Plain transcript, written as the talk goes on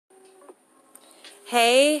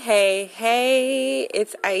Hey, hey, hey,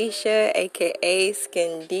 it's Aisha, aka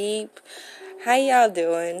Skin Deep. How y'all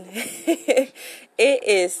doing? It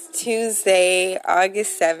is Tuesday,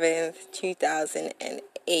 August 7th,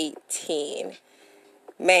 2018.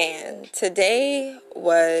 Man, today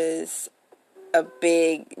was a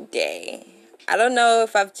big day. I don't know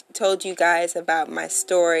if I've told you guys about my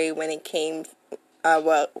story when it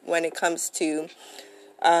comes to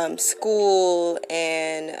school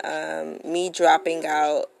and me dropping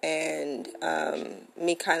out and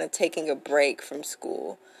me kind of taking a break from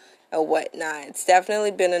school and whatnot. It's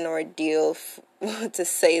definitely been an ordeal, to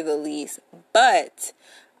say the least. But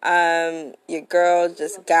your girl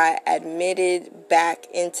just got admitted back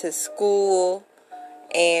into school,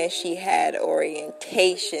 and she had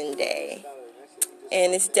orientation day.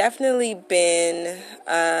 And it's definitely been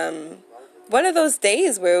one of those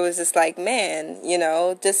days where it was just like, man,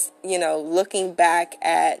 looking back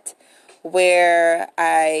at where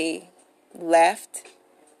I left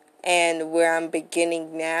and where I'm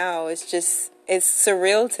beginning now, it's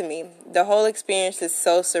surreal to me. The whole experience is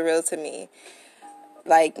so surreal to me.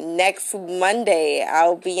 Like, next Monday,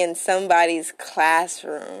 I'll be in somebody's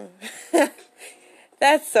classroom.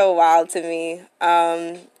 That's so wild to me.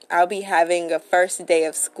 I'll be having a first day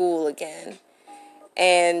of school again.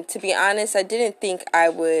 And to be honest, I didn't think I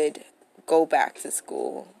would go back to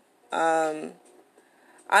school.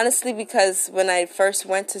 Honestly, because when I first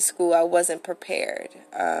went to school, I wasn't prepared.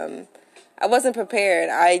 I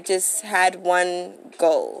just had one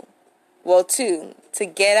goal. Well, two. To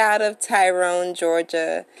get out of Tyrone,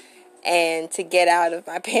 Georgia, and to get out of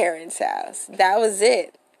my parents' house. That was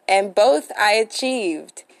it. And both I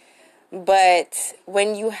achieved. But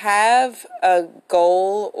when you have a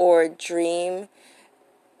goal or a dream,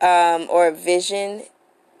 or a vision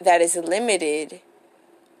that is limited,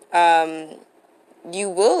 you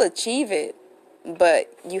will achieve it,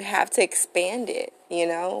 but you have to expand it.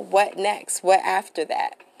 What next? What after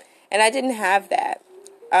that? And I didn't have that.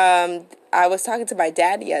 I was talking to my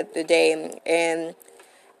dad the other day, and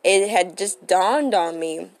it had just dawned on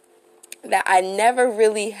me that I never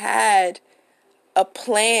really had a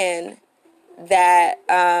plan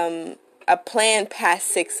past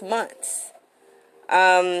 6 months.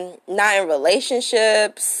 Not in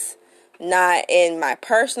relationships, not in my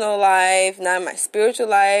personal life, not in my spiritual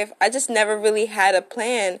life. I just never really had a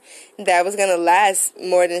plan that was going to last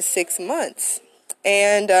more than 6 months.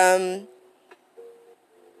 And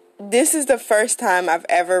this is the first time I've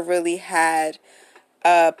ever really had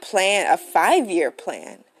a 5-year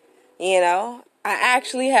plan. I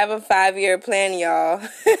actually have a 5-year plan, y'all.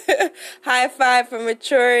 High five for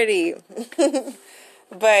maturity.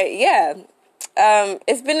 But yeah.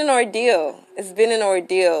 It's been an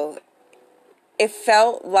ordeal. It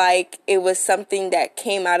felt like it was something that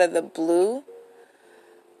came out of the blue.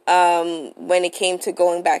 When it came to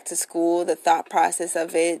going back to school, the thought process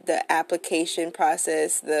of it, the application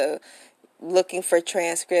process, the looking for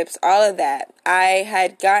transcripts, all of that. I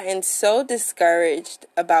had gotten so discouraged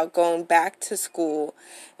about going back to school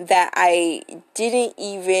that I didn't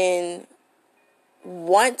even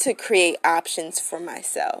want to create options for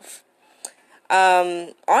myself.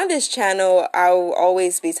 On this channel, I will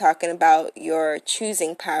always be talking about your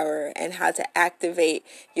choosing power and how to activate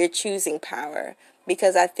your choosing power,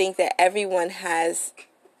 because I think that everyone has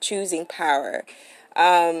choosing power,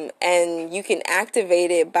 and you can activate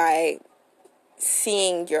it by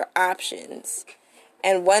seeing your options.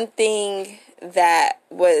 And one thing that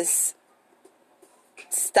was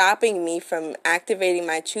stopping me from activating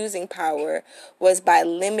my choosing power was by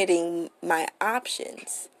limiting my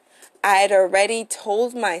options. I had already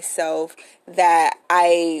told myself that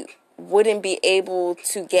I wouldn't be able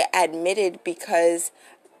to get admitted because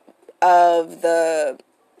of the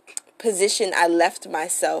position I left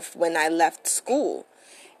myself when I left school.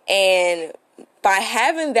 And by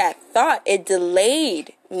having that thought, it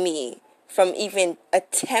delayed me from even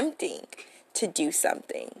attempting to do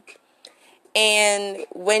something. And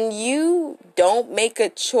when you don't make a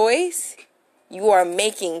choice, you are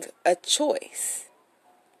making a choice.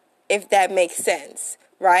 If that makes sense,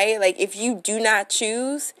 right? Like, if you do not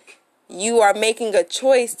choose, you are making a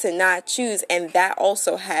choice to not choose, and that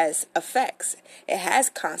also has effects. It has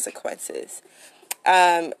consequences.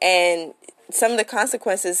 And some of the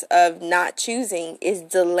consequences of not choosing is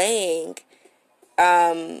delaying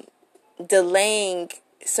certain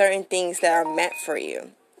things that are meant for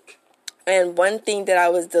you. And one thing that I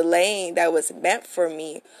was delaying that was meant for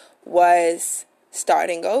me was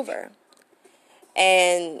starting over.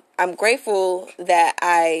 And I'm grateful that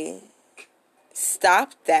I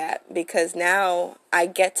stopped that, because now I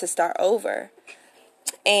get to start over.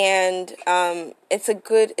 And it's a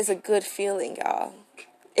good feeling, y'all.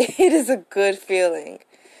 It is a good feeling.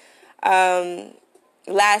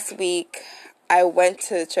 Last week I went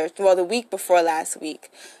to church. Well, the week before last week,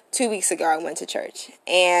 2 weeks ago, I went to church,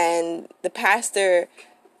 and the pastor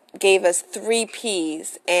gave us 3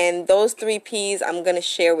 P's, and those 3 P's I'm going to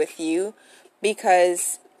share with you,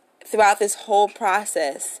 because throughout this whole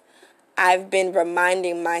process, I've been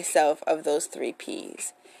reminding myself of those 3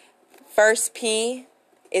 P's. First P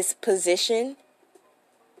is position.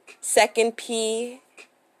 Second P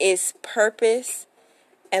is purpose.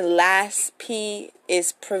 And last P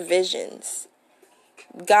is provisions.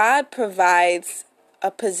 God provides a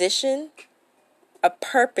position, a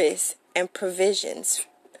purpose, and provisions.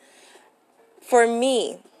 For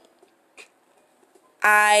me,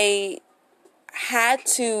 I had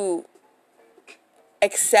to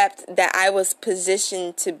accept that I was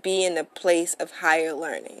positioned to be in a place of higher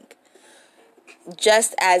learning,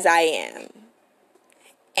 just as I am.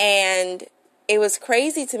 And it was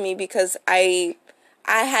crazy to me because I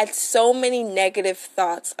had so many negative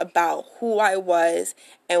thoughts about who I was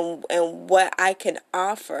and what I can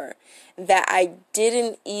offer that I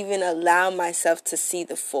didn't even allow myself to see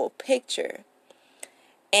the full picture.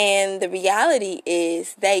 And the reality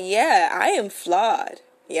is that, yeah, I am flawed,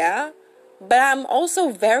 yeah? But I'm also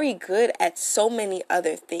very good at so many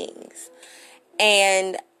other things.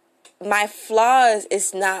 And my flaws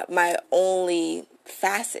is not my only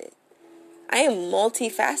facet. I am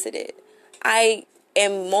multifaceted. I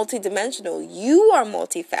am multidimensional. You are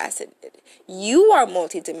multifaceted. You are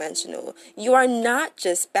multidimensional. You are not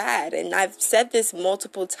just bad. And I've said this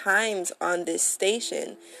multiple times on this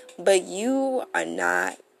station, but you are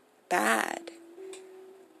not bad.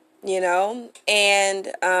 You know?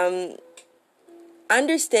 And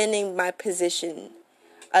understanding my position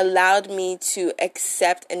allowed me to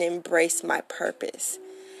accept and embrace my purpose.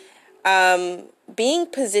 Being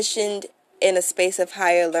positioned in a space of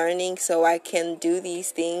higher learning so I can do these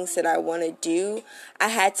things that I want to do, I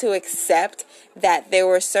had to accept that there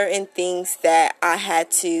were certain things that I had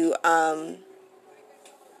to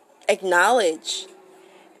acknowledge.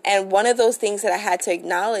 And one of those things that I had to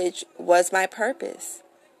acknowledge was my purpose.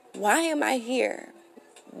 Why am I here?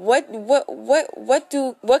 What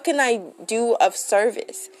can I do of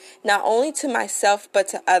service, not only to myself but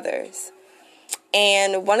to others?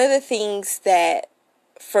 And one of the things that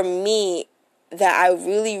for me that I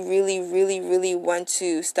really, really, really, really want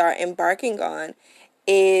to start embarking on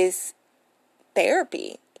is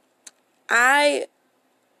therapy. I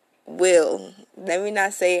will, let me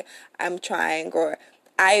not say I'm trying, or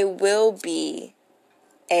I will be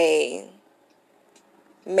a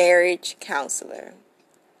marriage counselor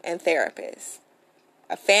and therapist.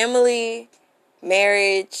 A family,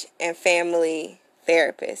 marriage, and family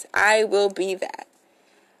therapist. I will be that.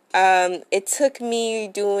 It took me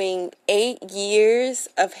doing 8 years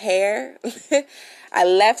of hair. I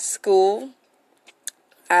left school.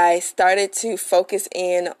 I started to focus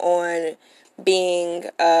in on being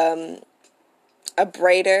a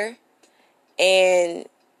braider, and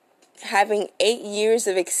having 8 years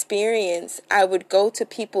of experience, I would go to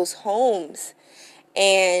people's homes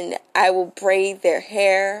and I will braid their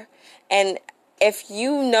hair. And if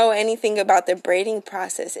you know anything about the braiding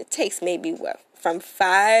process, it takes maybe from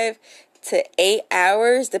 5 to 8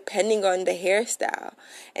 hours depending on the hairstyle.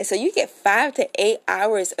 And so you get 5 to 8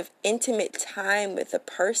 hours of intimate time with a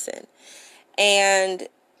person. And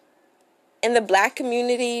in the Black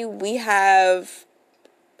community, we have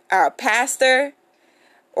our pastor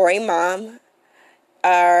or imam,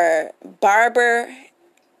 our barber,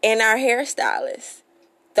 and our hairstylist.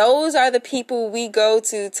 Those are the people we go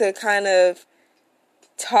to kind of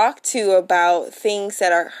talk to about things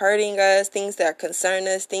that are hurting us, things that concern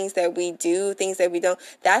us, things that we do, things that we don't.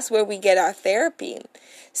 That's where we get our therapy.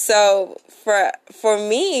 So for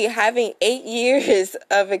me, having 8 years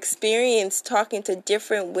of experience talking to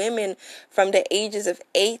different women from the ages of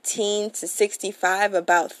 18 to 65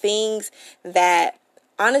 about things that,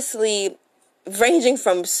 honestly, ranging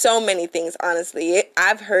from so many things, honestly,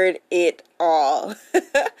 I've heard it all.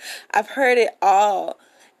 I've heard it all.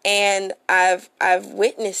 And I've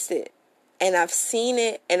witnessed it, and I've seen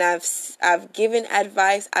it, and I've given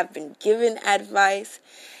advice. I've been given advice,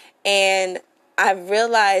 and I've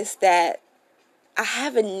realized that I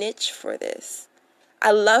have a niche for this.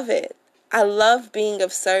 I love it. I love being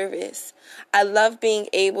of service. I love being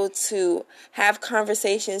able to have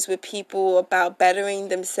conversations with people about bettering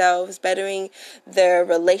themselves, bettering their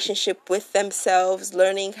relationship with themselves,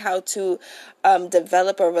 learning how to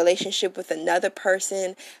develop a relationship with another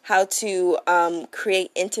person, how to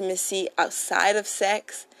create intimacy outside of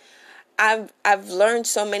sex. I've learned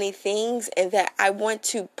so many things, and that I want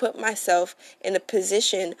to put myself in a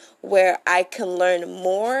position where I can learn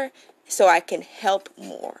more so I can help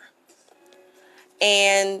more.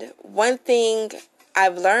 And one thing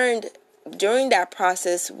I've learned during that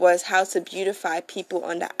process was how to beautify people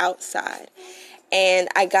on the outside. And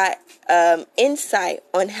I got insight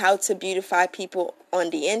on how to beautify people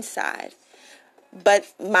on the inside.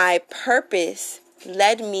 But my purpose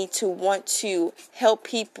led me to want to help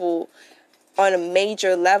people on a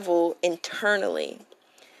major level internally.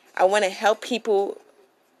 I want to help people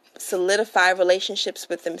solidify relationships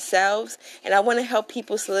with themselves, and I want to help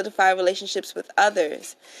people solidify relationships with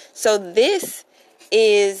others. So this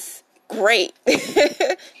is great.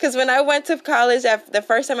 Because when I went to college, the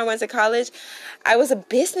first time I went to college, I was a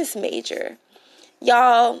business major.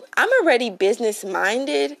 Y'all, I'm already business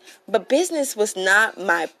minded, but business was not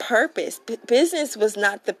my purpose. Business was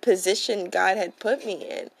not the position God had put me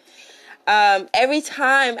in. Every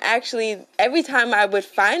time I would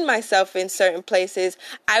find myself in certain places,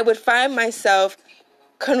 I would find myself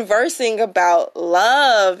conversing about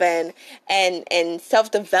love and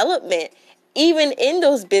self-development, even in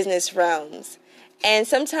those business realms. And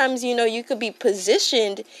sometimes, you could be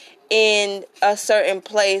positioned in a certain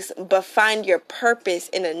place, but find your purpose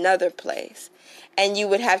in another place. And you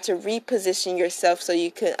would have to reposition yourself so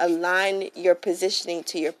you can align your positioning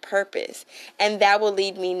to your purpose. And that will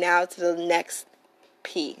lead me now to the next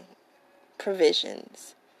P,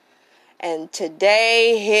 provisions. And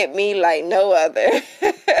today hit me like no other.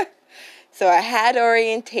 So I had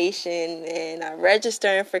orientation, and I'm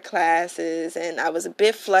registering for classes, and I was a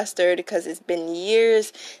bit flustered because it's been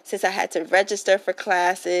years since I had to register for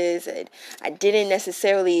classes, and I didn't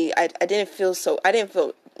feel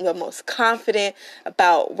the most confident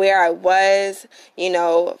about where I was.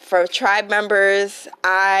 For tribe members,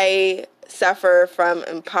 I suffer from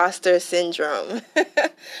imposter syndrome.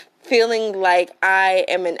 Feeling like I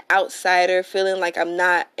am an outsider, feeling like I'm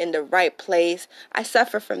not in the right place. I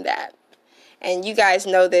suffer from that. And you guys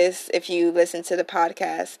know this if you listen to the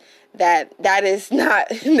podcast, that is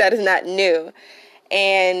not new.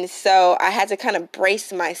 And so I had to kind of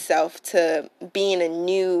brace myself to be in a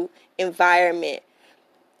new environment,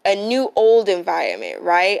 a new old environment,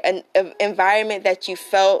 right? An environment that you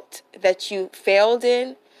felt that you failed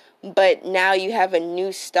in, but now you have a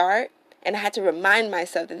new start. And I had to remind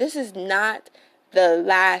myself that this is not the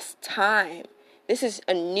last time. This is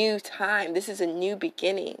a new time. This is a new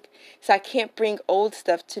beginning. So I can't bring old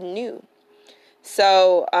stuff to new.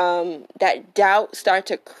 So that doubt started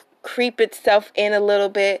to creep itself in a little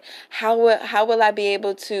bit. How will I be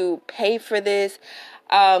able to pay for this?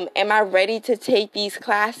 Am I ready to take these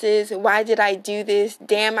classes? Why did I do this?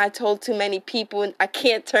 Damn, I told too many people. I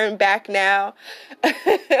can't turn back now.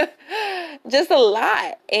 Just a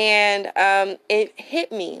lot. And it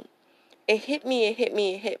hit me. It hit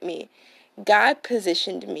me. God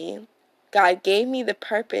positioned me. God gave me the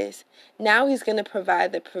purpose. Now He's going to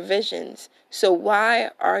provide the provisions. So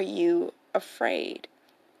why are you afraid?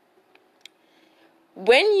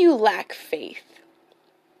 When you lack faith,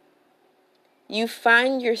 you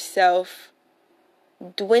find yourself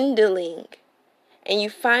dwindling, and you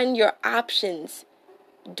find your options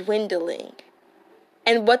dwindling.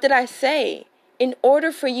 And what did I say? In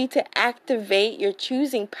order for you to activate your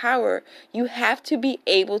choosing power, you have to be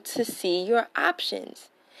able to see your options.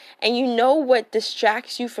 And you know what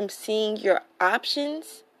distracts you from seeing your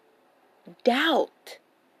options? Doubt.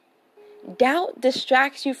 Doubt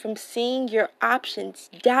distracts you from seeing your options.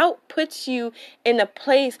 Doubt puts you in a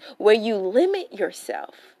place where you limit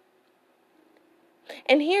yourself.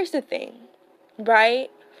 And here's the thing, right?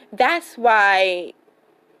 That's why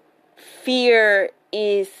fear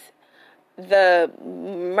is the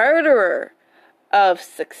murderer of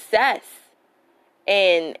success,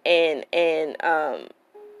 and it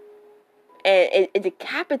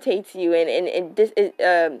decapitates you, and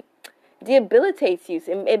it debilitates you.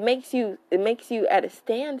 It makes you at a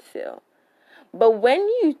standstill. But when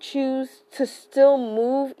you choose to still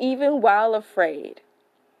move even while afraid,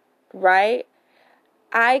 right?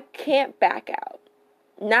 I can't back out.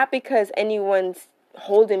 Not because anyone's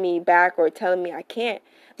holding me back or telling me I can't.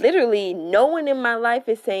 Literally, no one in my life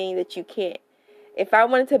is saying that you can't. If I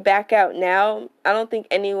wanted to back out now, I don't think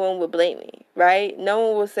anyone would blame me, right? No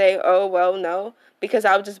one will say, oh, well, no, because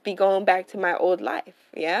I'll just be going back to my old life,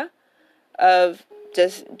 yeah? Of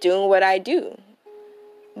just doing what I do.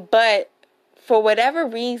 But for whatever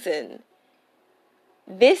reason,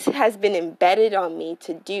 this has been embedded on me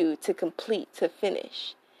to do, to complete, to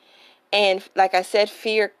finish. And like I said,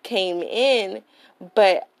 fear came in,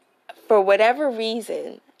 but for whatever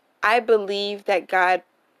reason, I believe that God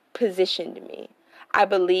positioned me. I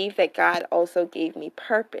believe that God also gave me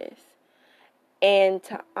purpose. And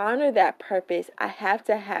to honor that purpose, I have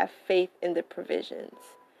to have faith in the provisions.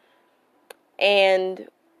 And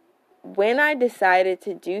when I decided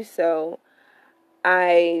to do so,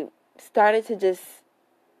 I started to just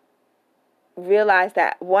realize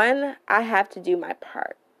that, one, I have to do my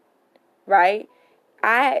part, right?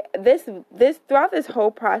 This throughout this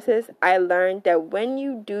whole process, I learned that when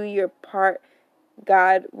you do your part,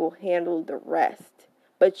 God will handle the rest.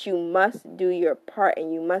 But you must do your part,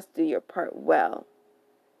 and you must do your part well,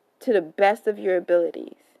 to the best of your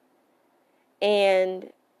abilities.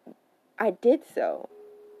 And I did so.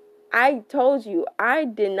 I told you, I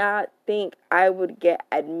did not think I would get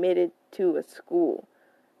admitted to a school.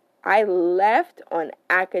 I left on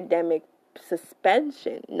academic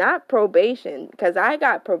suspension, not probation, because I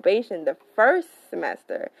got probation the first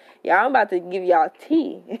semester. Y'all, I'm about to give y'all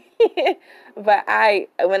tea. But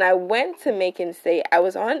when I went to Macon State, I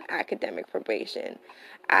was on academic probation.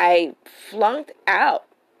 I flunked out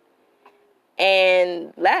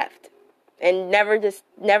and left, and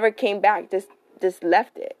never came back, just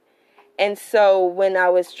left it. And so when I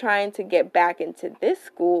was trying to get back into this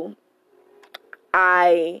school,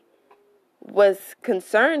 I was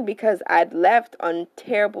concerned because I'd left on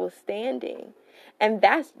terrible standing. And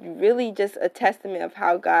that's really just a testament of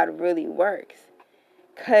how God really works.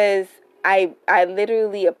 Because I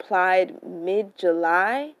literally applied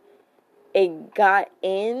mid-July. It got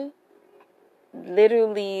in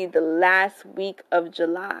literally the last week of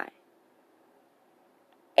July.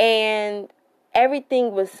 And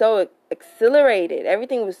everything was so accelerated.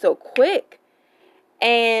 Everything was so quick.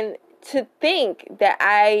 And to think that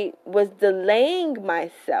I was delaying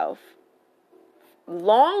myself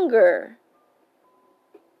longer,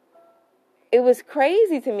 it was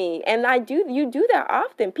crazy to me. And you do that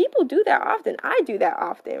often. People do that often. I do that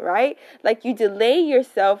often, right? Like, you delay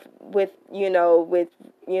yourself you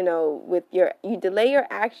delay your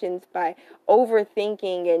actions by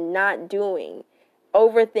overthinking and not doing.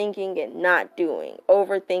 Overthinking and not doing.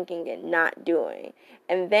 Overthinking and not doing.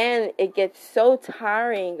 And then it gets so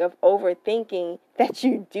tiring of overthinking that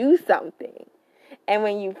you do something. And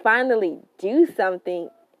when you finally do something,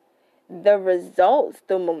 the results,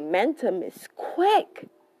 the momentum is quick.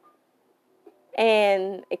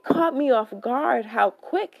 And it caught me off guard how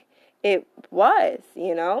quick it was,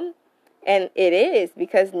 And it is,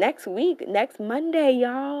 because next Monday,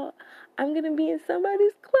 y'all, I'm going to be in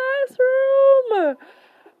somebody's classroom.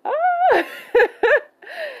 Ah.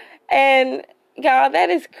 And y'all, that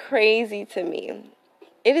is crazy to me.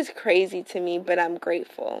 It is crazy to me, but I'm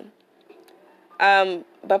grateful.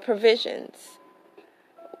 But provisions.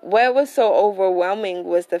 What was so overwhelming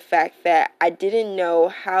was the fact that I didn't know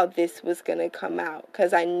how this was going to come out,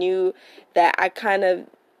 because I knew that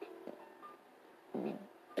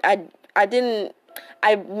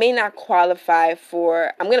I may not qualify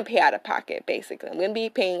for, I'm going to pay out of pocket, basically. I'm going to be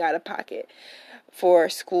paying out of pocket for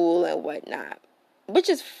school and whatnot, which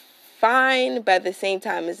is fine, but at the same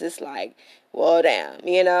time, it's just like, well, damn,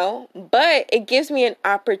 But it gives me an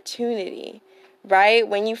opportunity, right?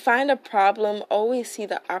 When you find a problem, always see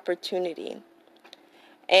the opportunity.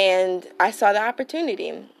 And I saw the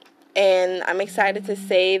opportunity. And I'm excited to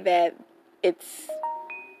say that it's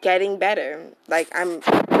getting better. Like, I'm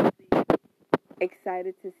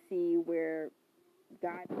excited to see where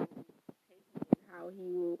God will take me and how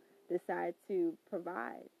He will decide to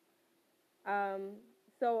provide.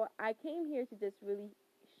 So I came here to just really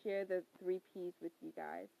share the 3 P's with you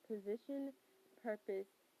guys: position, purpose,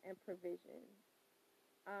 and provision.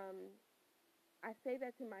 I say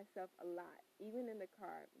that to myself a lot, even in the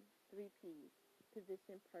car. 3 P's: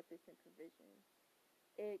 position, purpose, and provision.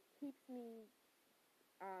 It keeps me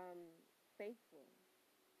faithful.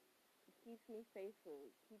 It keeps me faithful.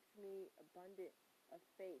 It keeps me abundant of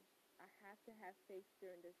faith. I have to have faith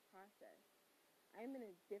during this process. I'm in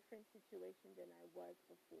a different situation than I was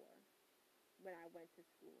before when I went to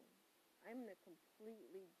school. I'm in a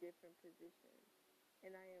completely different position,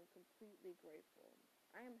 and I am completely grateful.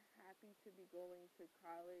 I am happy to be going to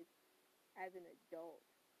college as an adult,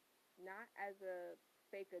 not as a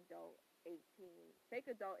fake adult 18.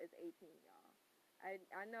 Fake adult is 18, y'all.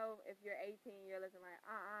 I know if you're 18, you're listening like,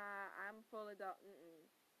 I'm full adult.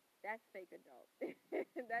 That's fake adult.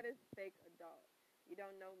 That is fake adult. You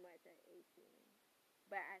don't know much at 18.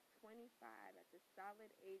 But at 25, at the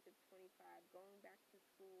solid age of 25, going back to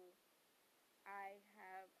school, I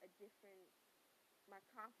have my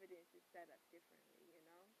confidence is set up differently,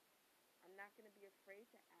 I'm not going to be afraid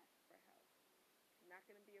to ask for help. I'm not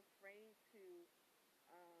going to be afraid to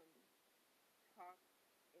talk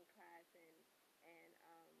in class and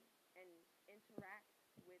interact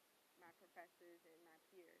with my professors and my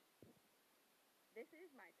peers. This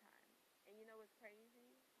is my time. And you know what's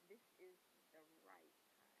crazy? This is the right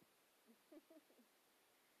time.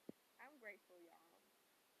 I'm grateful, y'all.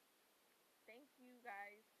 Thank you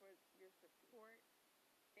guys for your support.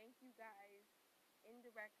 Thank you guys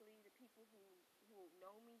indirectly, the people who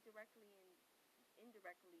know me directly and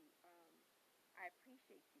indirectly. I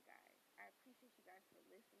appreciate you guys. I appreciate you guys for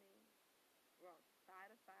listening. We're on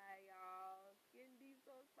Spotify, y'all. Getting deep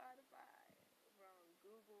on Spotify. We're on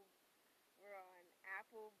Google. We're on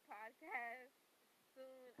Apple Podcasts.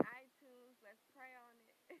 Soon iTunes. Let's pray on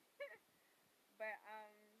it. But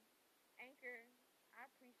Anchor, I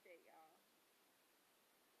appreciate y'all.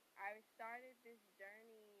 I started this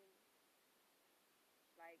journey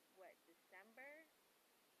like what, December,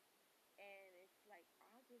 and it's like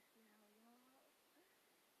August now, y'all.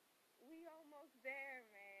 We almost there,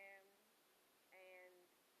 man. And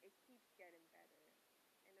it keeps getting better,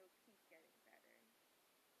 and it'll keep getting better.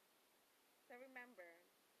 So remember,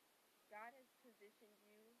 God has positioned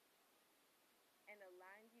you and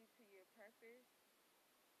aligned you to your purpose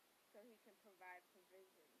so he can provide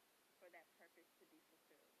provisions for that purpose to be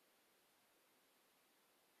fulfilled.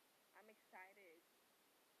 I'm excited.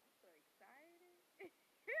 I'm so excited.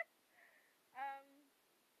 um,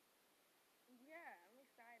 yeah, I'm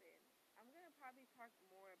excited. I'm going to probably talk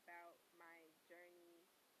more about my journey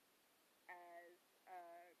as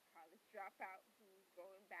a college dropout who's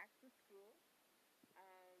going back to school.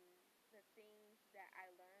 Um, the things that I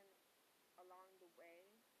learned along the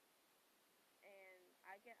way, and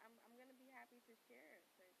I'm gonna be happy to share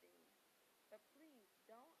certain things. But please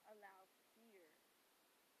don't allow fear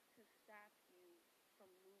to stop you from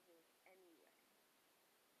moving anyway.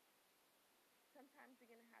 Sometimes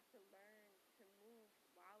you're gonna have to learn to move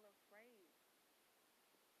while afraid.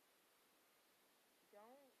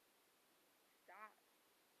 Don't stop.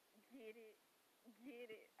 Get it. Get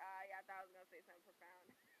it. Yeah, I thought I was gonna say something profound.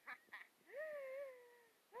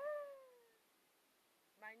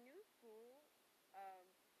 My new school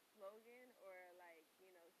slogan, or like,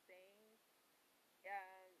 saying,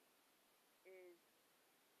 um, is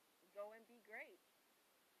go and be great.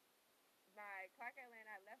 My Clark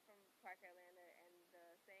Atlanta, I left from Clark Atlanta, and the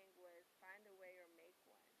saying was find a way or make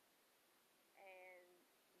one. And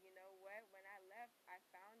you know what? When I left, I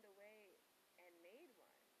found a way and made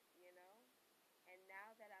one, you know? And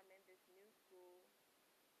now that I'm in this new school,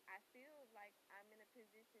 I feel like I'm in a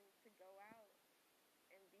position to go out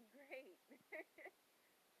and be great.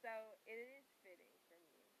 So it is fitting for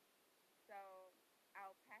me. So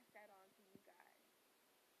I'll pass that on to you guys.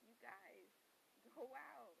 You guys, go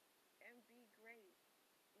out and be great,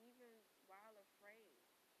 even while afraid,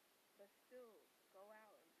 but still go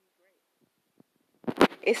out and be great.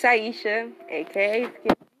 It's Aisha, aka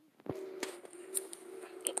Skip,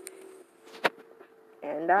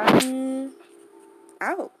 and I'm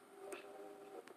out.